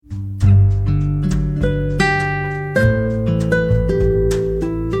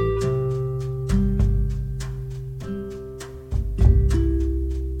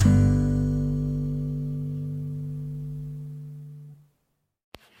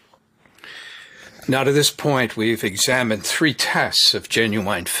Now, to this point, we've examined three tests of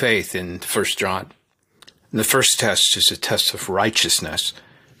genuine faith in 1 John. And the first test is a test of righteousness.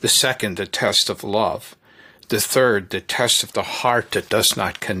 The second, the test of love. The third, the test of the heart that does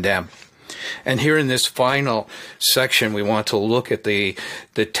not condemn. And here in this final section, we want to look at the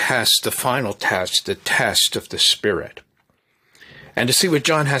test, the final test, the test of the Spirit. And to see what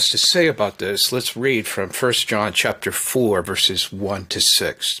John has to say about this, let's read from 1 John chapter 4, verses 1 to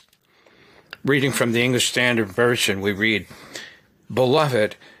 6. Reading from the English Standard Version, we read,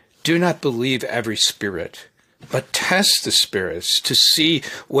 "Beloved, do not believe every spirit, but test the spirits to see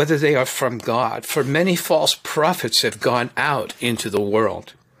whether they are from God, for many false prophets have gone out into the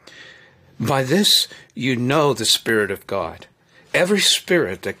world. By this you know the Spirit of God. Every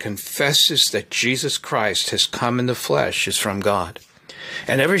spirit that confesses that Jesus Christ has come in the flesh is from God.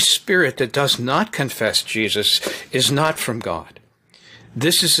 And every spirit that does not confess Jesus is not from God.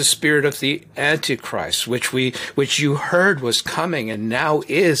 This is the spirit of the Antichrist, which you heard was coming and now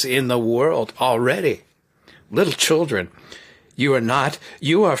is in the world already. Little children, you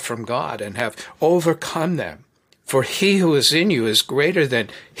are from God and have overcome them. For he who is in you is greater than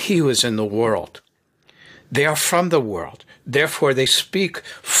he who is in the world. They are from the world. Therefore they speak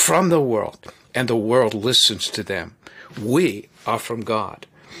from the world, and the world listens to them. We are from God.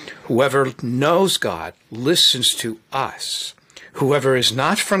 Whoever knows God listens to us. Whoever is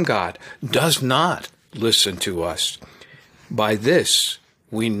not from God does not listen to us. By this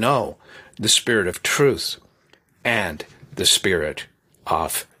we know the spirit of truth and the spirit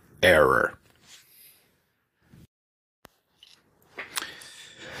of error."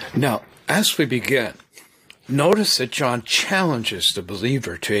 Now, as we begin, notice that John challenges the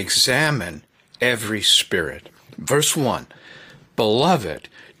believer to examine every spirit. Verse 1, "Beloved,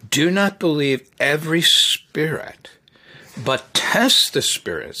 do not believe every spirit, but test the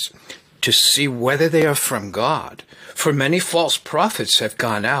spirits to see whether they are from God, for many false prophets have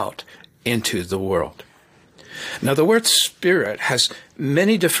gone out into the world." Now, the word spirit has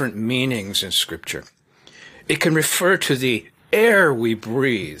many different meanings in Scripture. It can refer to the air we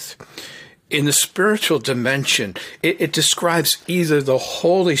breathe. In the spiritual dimension, it describes either the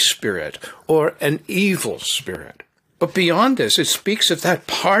Holy Spirit or an evil spirit. But beyond this, it speaks of that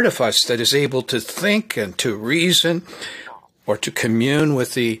part of us that is able to think and to reason or to commune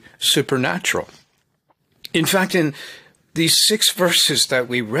with the supernatural. In fact, in these 6 verses that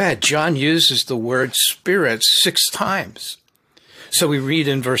we read, John uses the word spirit 6 times. So we read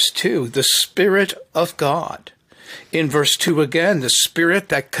in verse 2, the Spirit of God. In verse 2 again, the Spirit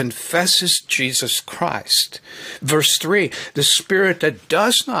that confesses Jesus Christ. Verse 3, the Spirit that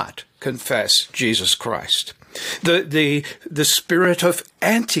does not confess Jesus Christ. The spirit of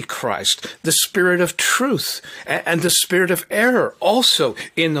Antichrist, the spirit of truth, and the spirit of error also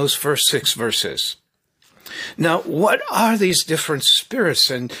in those first 6 verses. Now, what are these different spirits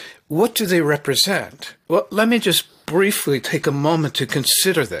and what do they represent? Well, let me just briefly take a moment to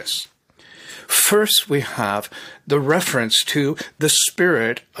consider this. First, we have the reference to the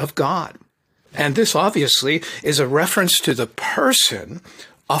Spirit of God. And this obviously is a reference to the person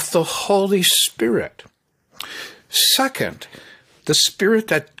of the Holy Spirit. Second, the Spirit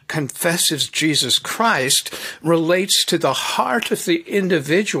that confesses Jesus Christ relates to the heart of the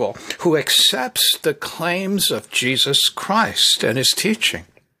individual who accepts the claims of Jesus Christ and his teaching.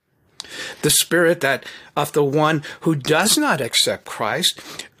 The Spirit that of the one who does not accept Christ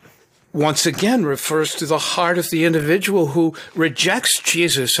once again refers to the heart of the individual who rejects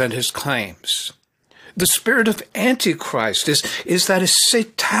Jesus and his claims. The spirit of Antichrist is that a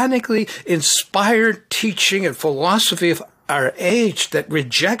satanically inspired teaching and philosophy of our age that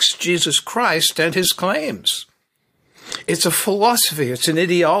rejects Jesus Christ and his claims. It's a philosophy, it's an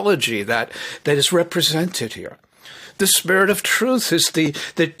ideology that is represented here. The Spirit of truth is the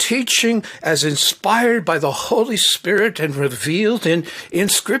teaching as inspired by the Holy Spirit and revealed in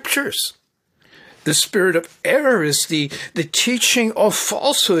Scriptures. The spirit of error is the teaching of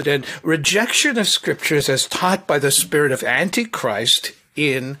falsehood and rejection of Scriptures as taught by the spirit of Antichrist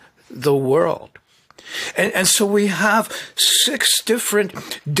in the world. And so we have 6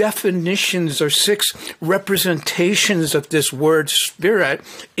 different definitions or 6 representations of this word spirit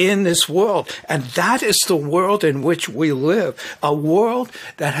in this world. And that is the world in which we live, a world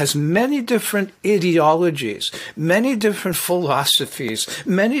that has many different ideologies, many different philosophies,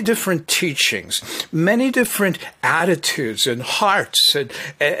 many different teachings, many different attitudes and hearts.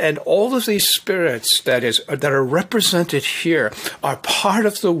 And all of these spirits that are represented here are part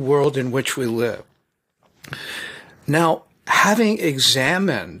of the world in which we live. Now, having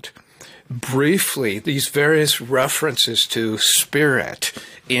examined briefly these various references to spirit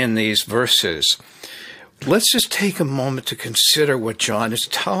in these verses. Let's just take a moment to consider what John is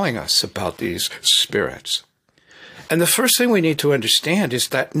telling us about these spirits. And the first thing we need to understand is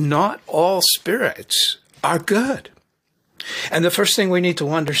that not all spirits are good. And the first thing we need to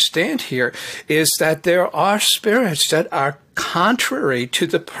understand here is that there are spirits that are contrary to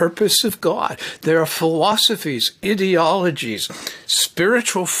the purpose of God. There are philosophies, ideologies,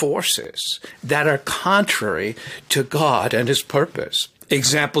 spiritual forces that are contrary to God and his purpose.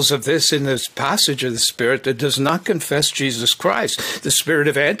 Examples of this in this passage are the spirit that does not confess Jesus Christ, the spirit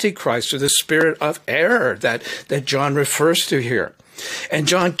of Antichrist, or the spirit of error that John refers to here. And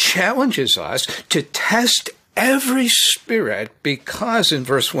John challenges us to test every spirit because in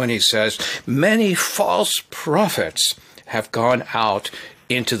verse 1 he says, many false prophets have gone out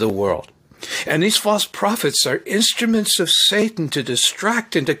into the world. And these false prophets are instruments of Satan to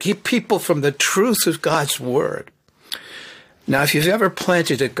distract and to keep people from the truth of God's word. Now, if you've ever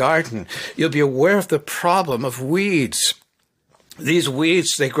planted a garden, you'll be aware of the problem of weeds. These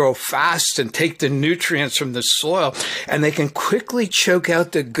weeds, they grow fast and take the nutrients from the soil, and they can quickly choke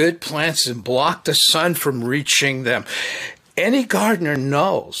out the good plants and block the sun from reaching them. Any gardener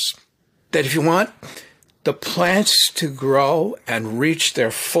knows that if you want the plants to grow and reach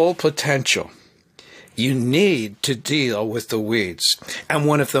their full potential, you need to deal with the weeds. And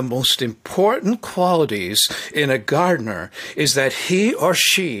one of the most important qualities in a gardener is that he or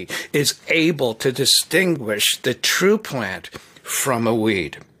she is able to distinguish the true plant from a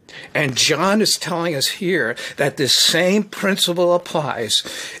weed. And John is telling us here that this same principle applies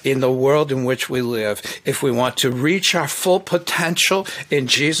in the world in which we live. If we want to reach our full potential in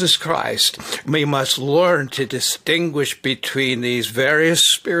Jesus Christ, we must learn to distinguish between these various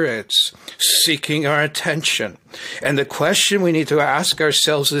spirits seeking our attention. And the question we need to ask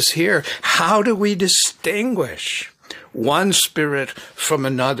ourselves is here, how do we distinguish one spirit from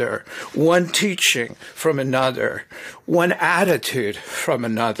another, one teaching from another, one attitude from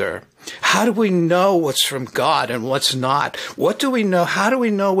another? How do we know what's from God and what's not? What do we know? How do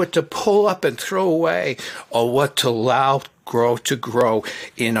we know what to pull up and throw away or what to allow to grow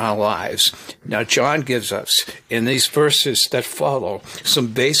in our lives? Now, John gives us in these verses that follow some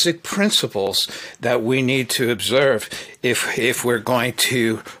basic principles that we need to observe if we're going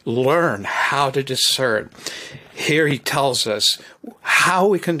to learn how to discern. Here he tells us how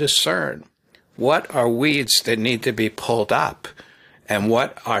we can discern what are weeds that need to be pulled up and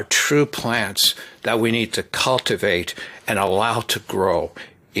what are true plants that we need to cultivate and allow to grow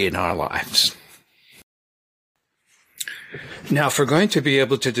in our lives. Now, if we're going to be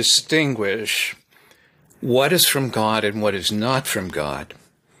able to distinguish what is from God and what is not from God,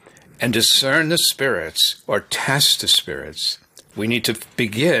 and discern the spirits or test the spirits, we need to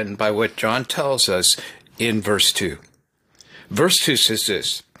begin by what John tells us in verse 2. Verse 2 says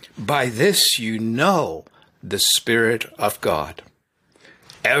this, "By this you know the Spirit of God.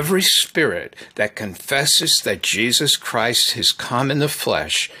 Every spirit that confesses that Jesus Christ has come in the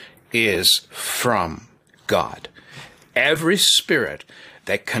flesh is from God." Every spirit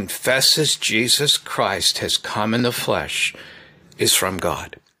that confesses Jesus Christ has come in the flesh is from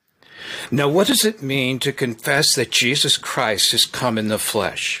God. Now, what does it mean to confess that Jesus Christ has come in the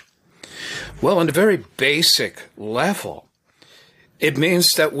flesh? Well, on a very basic level, it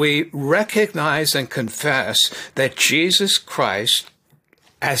means that we recognize and confess that Jesus Christ,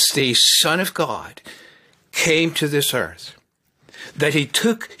 as the Son of God, came to this earth, that he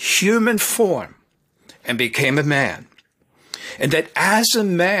took human form and became a man, and that as a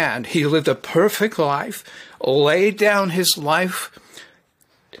man, he lived a perfect life, laid down his life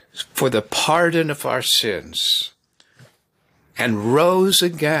for the pardon of our sins, and rose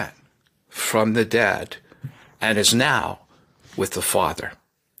again from the dead, and is now with the Father.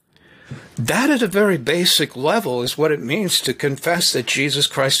 That at a very basic level is what it means to confess that Jesus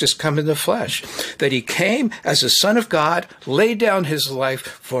Christ has come in the flesh, that he came as the Son of God, laid down his life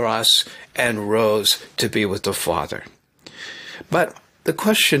for us, and rose to be with the Father. But the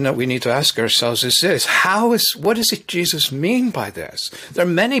question that we need to ask ourselves is this: what does Jesus mean by this? There are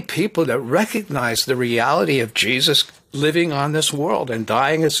many people that recognize the reality of Jesus living on this world and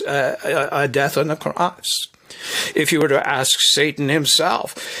dying a death on the cross. If you were to ask Satan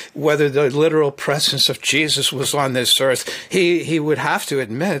himself whether the literal presence of Jesus was on this earth, he would have to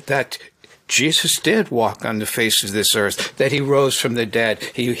admit that Jesus did walk on the face of this earth, that he rose from the dead.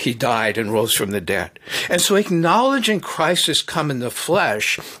 He died and rose from the dead. And so acknowledging Christ has come in the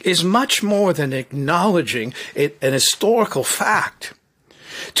flesh is much more than acknowledging an historical fact.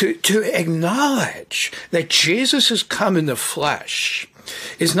 To acknowledge that Jesus has come in the flesh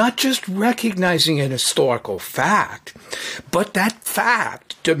is not just recognizing an historical fact, but that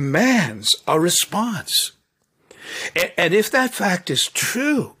fact demands a response. And if that fact is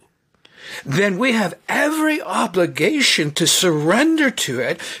true, then we have every obligation to surrender to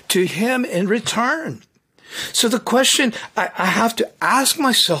it, to him in return. So the question I have to ask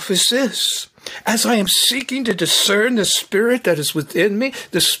myself is this: as I am seeking to discern the spirit that is within me,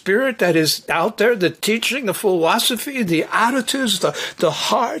 the spirit that is out there, the teaching, the philosophy, the attitudes, the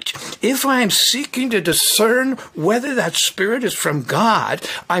heart, if I am seeking to discern whether that spirit is from God,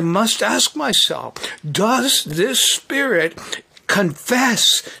 I must ask myself, does this spirit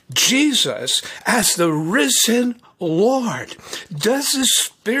confess Jesus as the risen Lord? Does the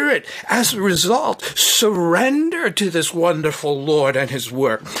Spirit, as a result, surrender to this wonderful Lord and his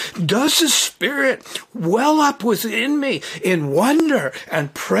work? Does the Spirit well up within me in wonder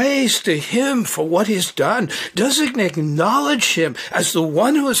and praise to him for what he's done? Does it acknowledge him as the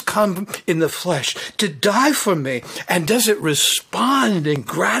one who has come in the flesh to die for me? And does it respond in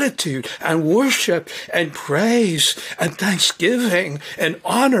gratitude and worship and praise and thanksgiving and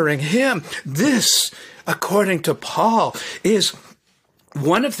honoring him? This, according to Paul, is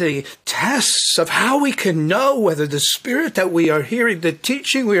one of the tests of how we can know whether the spirit that we are hearing, the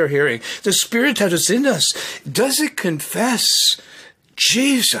teaching we are hearing, the spirit that is in us, does it confess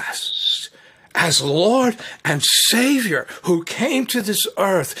Jesus as Lord and Savior who came to this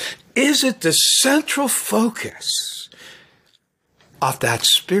earth? Is it the central focus of that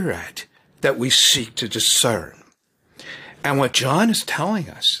spirit that we seek to discern? And what John is telling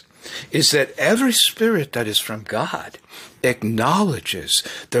us is that every spirit that is from God acknowledges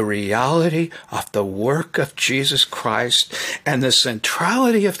the reality of the work of Jesus Christ and the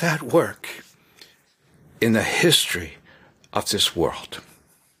centrality of that work in the history of this world.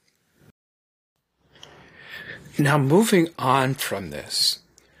 Now, moving on from this,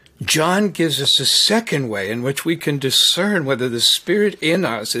 John gives us a second way in which we can discern whether the spirit in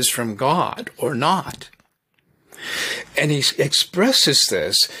us is from God or not. And he expresses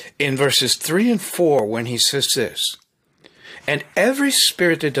this in verses 3 and 4 when he says this: "And every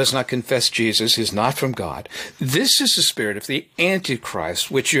spirit that does not confess Jesus is not from God. This is the spirit of the Antichrist,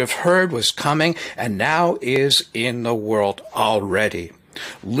 which you have heard was coming and now is in the world already.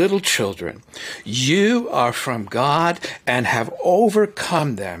 Little children, you are from God and have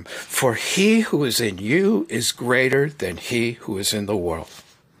overcome them, for he who is in you is greater than he who is in the world."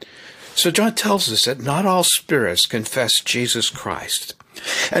 So John tells us that not all spirits confess Jesus Christ.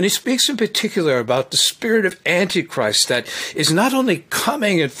 And he speaks in particular about the spirit of Antichrist that is not only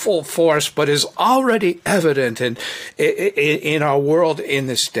coming in full force, but is already evident in our world in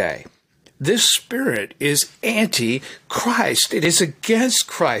this day. This spirit is anti-Christ. It is against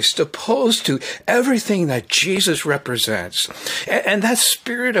Christ, opposed to everything that Jesus represents. And that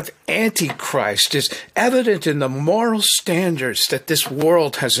spirit of anti-Christ is evident in the moral standards that this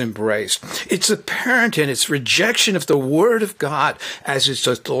world has embraced. It's apparent in its rejection of the Word of God as its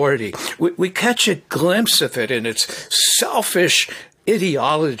authority. We catch a glimpse of it in its selfish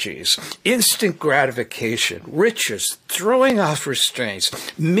ideologies, instant gratification, riches, throwing off restraints,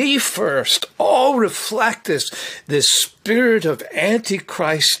 me first, all reflect this spirit of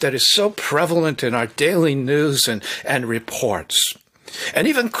Antichrist that is so prevalent in our daily news and reports. And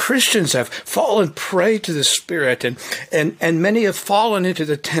even Christians have fallen prey to the spirit, and many have fallen into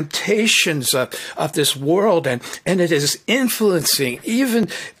the temptations of this world, and it is influencing even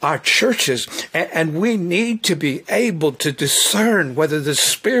our churches. And we need to be able to discern whether the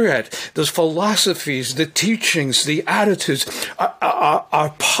spirit, those philosophies, the teachings, the attitudes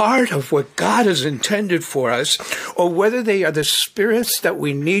are part of what God has intended for us, or whether they are the spirits that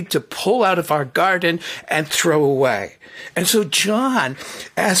we need to pull out of our garden and throw away. And so John,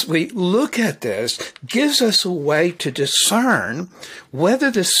 as we look at this, gives us a way to discern whether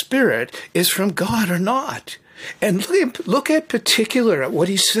the Spirit is from God or not. And look at particular at what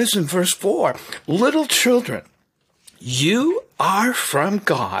he says in verse 4. "Little children, you are from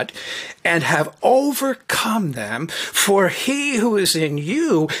God and have overcome them, for he who is in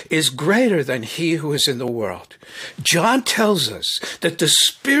you is greater than he who is in the world." John tells us that the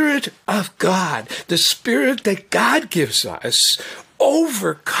Spirit of God, the Spirit that God gives us,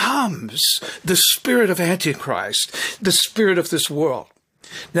 overcomes the spirit of Antichrist, the spirit of this world.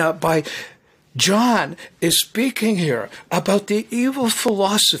 Now, by John is speaking here about the evil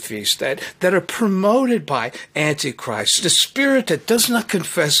philosophies that are promoted by Antichrist, the spirit that does not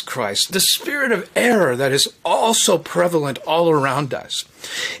confess Christ, the spirit of error that is also prevalent all around us.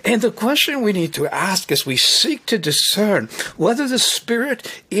 And the question we need to ask as we seek to discern whether the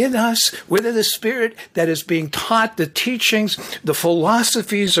spirit in us, whether the spirit that is being taught, the teachings, the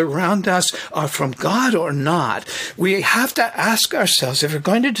philosophies around us are from God or not, we have to ask ourselves, if we're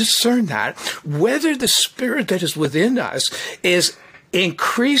going to discern that, whether the spirit that is within us is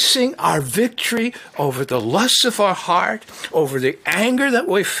increasing our victory over the lusts of our heart, over the anger that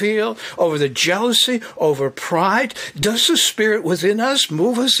we feel, over the jealousy, over pride. Does the spirit within us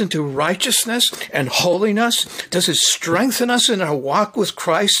move us into righteousness and holiness? Does it strengthen us in our walk with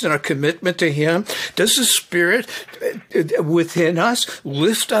Christ and our commitment to Him? Does the spirit within us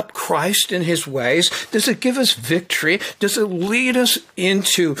lift up Christ in His ways? Does it give us victory? Does it lead us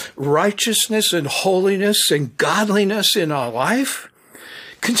into righteousness and holiness and godliness in our life?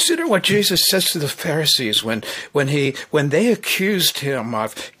 Consider what Jesus says to the Pharisees when they accused him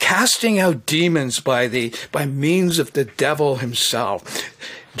of casting out demons by means of the devil himself.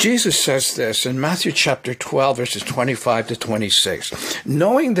 Jesus says this in Matthew chapter 12, verses 25 to 26.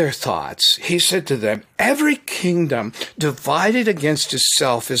 Knowing their thoughts, he said to them, "Every kingdom divided against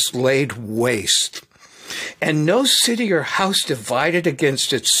itself is laid waste, and no city or house divided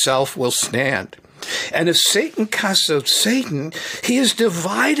against itself will stand. And if Satan casts out Satan, he is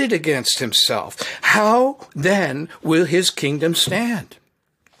divided against himself. How then will his kingdom stand?"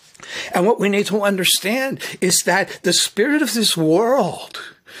 And what we need to understand is that the spirit of this world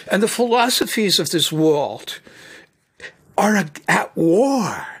and the philosophies of this world are at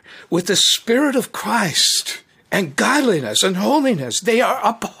war with the Spirit of Christ and godliness and holiness. They are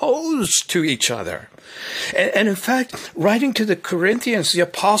opposed to each other. And in fact, writing to the Corinthians, the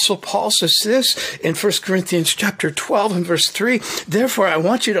Apostle Paul says this in 1 Corinthians chapter 12 and verse 3, "Therefore, I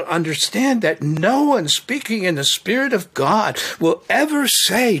want you to understand that no one speaking in the Spirit of God will ever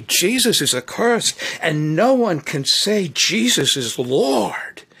say Jesus is accursed, and no one can say Jesus is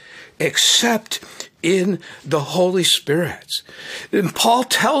Lord except in the Holy Spirit." And Paul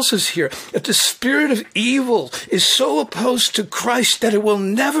tells us here that the spirit of evil is so opposed to Christ that it will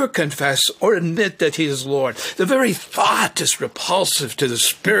never confess or admit that he is Lord. The very thought is repulsive to the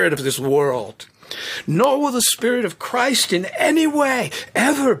spirit of this world. Nor will the Spirit of Christ in any way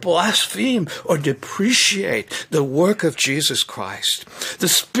ever blaspheme or depreciate the work of Jesus Christ. The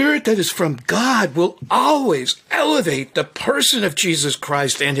Spirit that is from God will always elevate the person of Jesus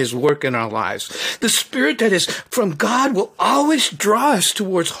Christ and his work in our lives. The Spirit that is from God will always draw us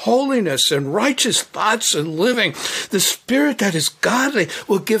towards holiness and righteous thoughts and living. The Spirit that is godly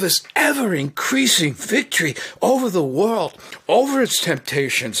will give us ever increasing victory over the world, over its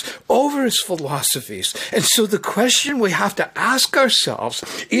temptations, over its philosophies. And so the question we have to ask ourselves,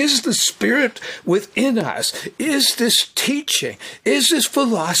 is the Spirit within us, is this teaching, is this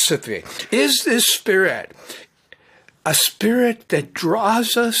philosophy, is this Spirit a Spirit that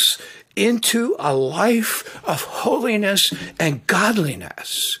draws us into a life of holiness and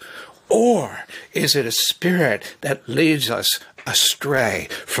godliness? Or is it a Spirit that leads us astray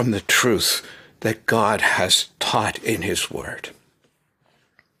from the truth that God has taught in his word?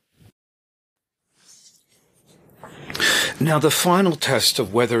 Now, the final test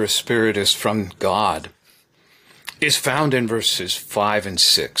of whether a spirit is from God is found in verses 5 and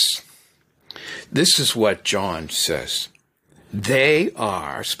 6. This is what John says. "They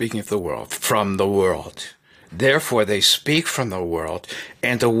are," speaking of the world, "from the world. Therefore they speak from the world,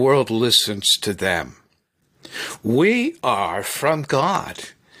 and the world listens to them. We are from God.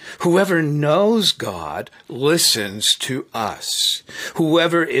 Whoever knows God listens to us.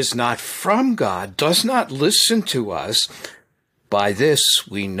 Whoever is not from God does not listen to us. By this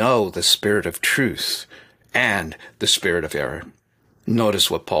we know the spirit of truth and the spirit of error." Notice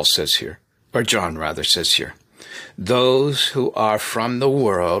what Paul says here, or John rather says here. Those who are from the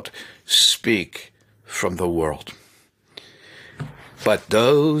world speak from the world. But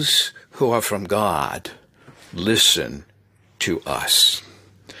those who are from God listen to us.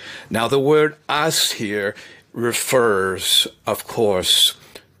 Now, the word "us" here refers, of course,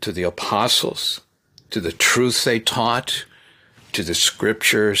 to the apostles, to the truth they taught, to the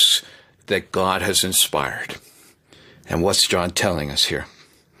scriptures that God has inspired. And what's John telling us here?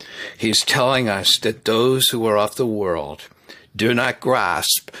 He's telling us that those who are of the world do not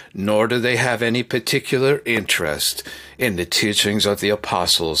grasp, nor do they have any particular interest in the teachings of the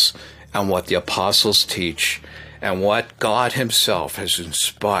apostles and what the apostles teach and what God himself has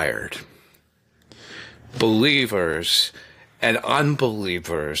inspired. Believers and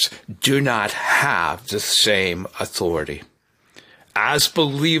unbelievers do not have the same authority. As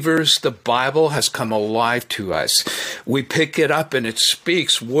believers, the Bible has come alive to us. We pick it up and it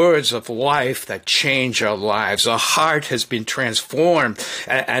speaks words of life that change our lives. Our heart has been transformed,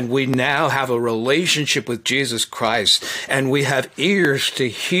 and we now have a relationship with Jesus Christ, and we have ears to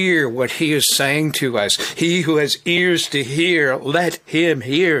hear what he is saying to us. He who has ears to hear, let him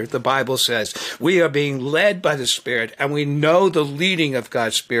hear, the Bible says. We are being led by the Spirit, and we know the leading of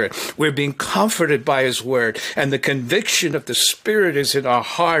God's Spirit. We're being comforted by his word, and the conviction of the Spirit is in our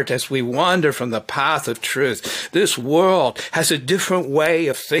heart as we wander from the path of truth. This world has a different way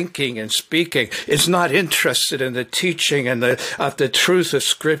of thinking and speaking. It's not interested in the teaching and of the truth of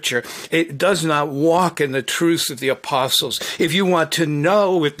Scripture. It does not walk in the truth of the apostles. If you want to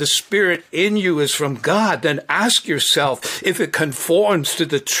know if the Spirit in you is from God, then ask yourself if it conforms to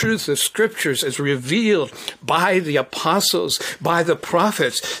the truth of Scriptures as revealed by the apostles, by the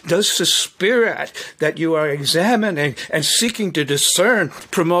prophets. Does the Spirit that you are examining and seeking to discern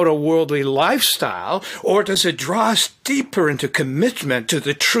promote a worldly lifestyle, or does it draw us deeper into commitment to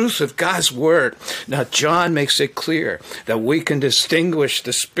the truth of God's word? Now, John makes it clear that we can distinguish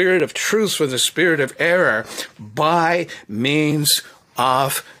the spirit of truth from the spirit of error by means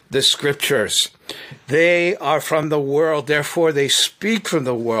of the Scriptures. They are from the world, therefore they speak from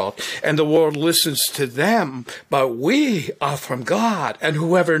the world, and the world listens to them. But we are from God, and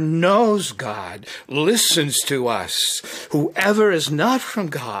whoever knows God listens to us. Whoever is not from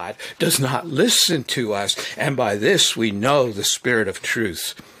God does not listen to us, and by this we know the spirit of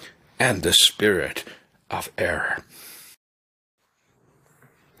truth and the spirit of error.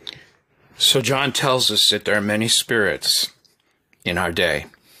 So John tells us that there are many spirits in our day.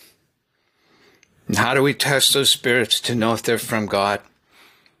 And how do we test those spirits to know if they're from God?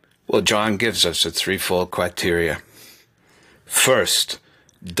 Well, John gives us a threefold criteria. First,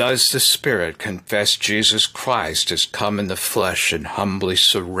 does the Spirit confess Jesus Christ has come in the flesh and humbly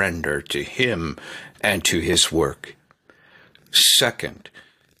surrender to him and to his work? Second,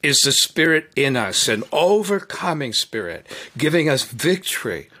 is the Spirit in us an overcoming Spirit, giving us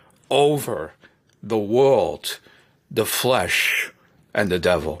victory over the world, the flesh, and the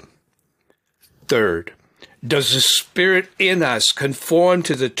devil? Third, does the Spirit in us conform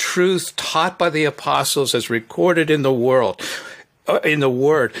to the truth taught by the apostles as recorded in the Word,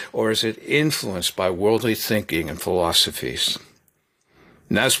 or is it influenced by worldly thinking and philosophies?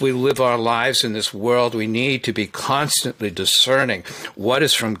 And as we live our lives in this world, we need to be constantly discerning what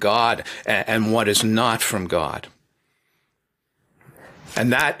is from God and what is not from God. And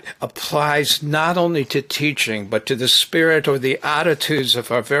that applies not only to teaching, but to the spirit or the attitudes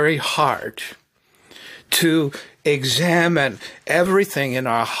of our very heart, to examine everything in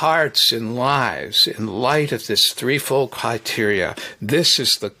our hearts and lives in light of this threefold criteria. This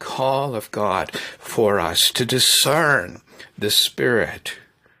is the call of God for us, to discern the Spirit,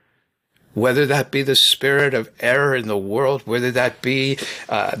 whether that be the spirit of error in the world, whether that be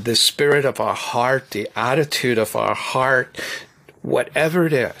the spirit of our heart, the attitude of our heart, whatever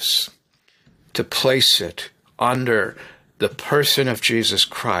it is, to place it under the person of Jesus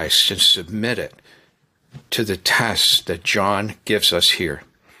Christ and submit it to the test that John gives us here.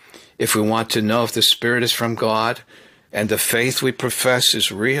 If we want to know if the Spirit is from God and the faith we profess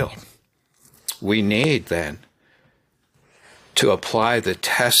is real, we need then to apply the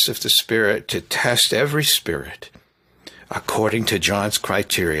test of the Spirit, to test every spirit according to John's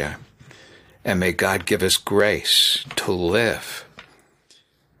criteria. And may God give us grace to live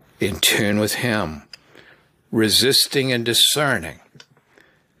in tune with him, resisting and discerning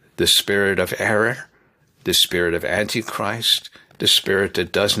the spirit of error, the spirit of Antichrist, the spirit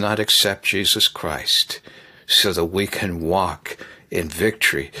that does not accept Jesus Christ, so that we can walk in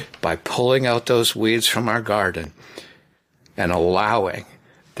victory by pulling out those weeds from our garden and allowing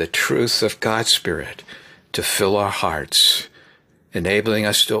the truth of God's Spirit to fill our hearts, enabling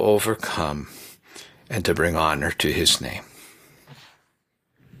us to overcome and to bring honor to his name.